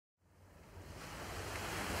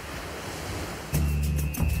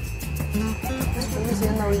Air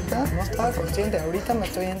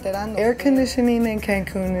conditioning in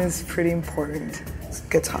Cancun is pretty important. It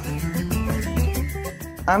gets hot.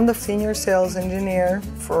 I'm the senior sales engineer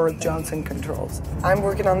for Johnson Controls. I'm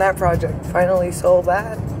working on that project. Finally sold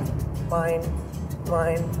that. Mine,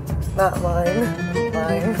 not mine,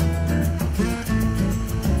 mine.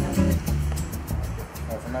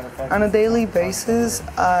 On a daily basis,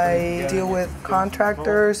 I deal with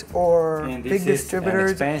contractors or big distributors. An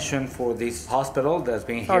expansion for this hospital that's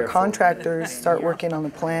been here. Our contractors start working on the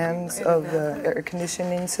plans of the air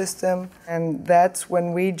conditioning system, and that's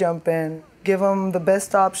when we jump in, give them the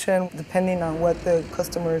best option depending on what the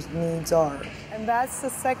customer's needs are. And that's the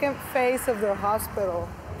second phase of the hospital.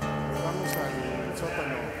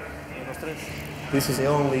 This is the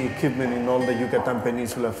only equipment in all the Yucatan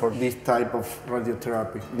Peninsula for this type of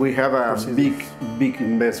radiotherapy. We have a big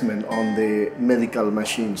investment on the medical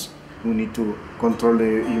machines. We need to control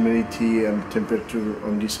the humidity and temperature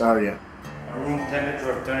on this area. A room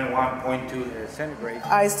temperature of 21.2 centigrade.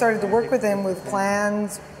 I started to work with him with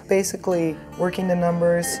plans, basically working the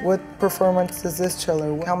numbers. What performance does this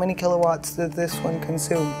chiller? How many kilowatts does this one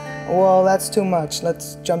consume? Well, that's too much.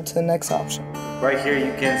 Let's jump to the next option. Right here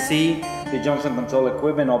you can see the Johnson Control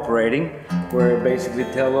equipment operating, where it basically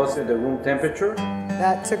tells us the room temperature.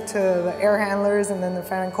 That took to the air handlers and then the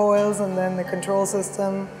fan coils and then the control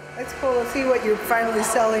system. It's cool to see what you're finally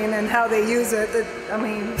selling and how they use it. I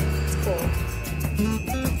mean, it's cool.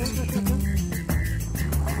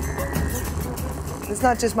 It's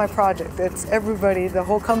not just my project, it's everybody, the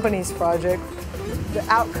whole company's project. The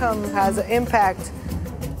outcome has an impact.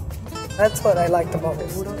 That's what I like the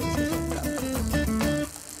most.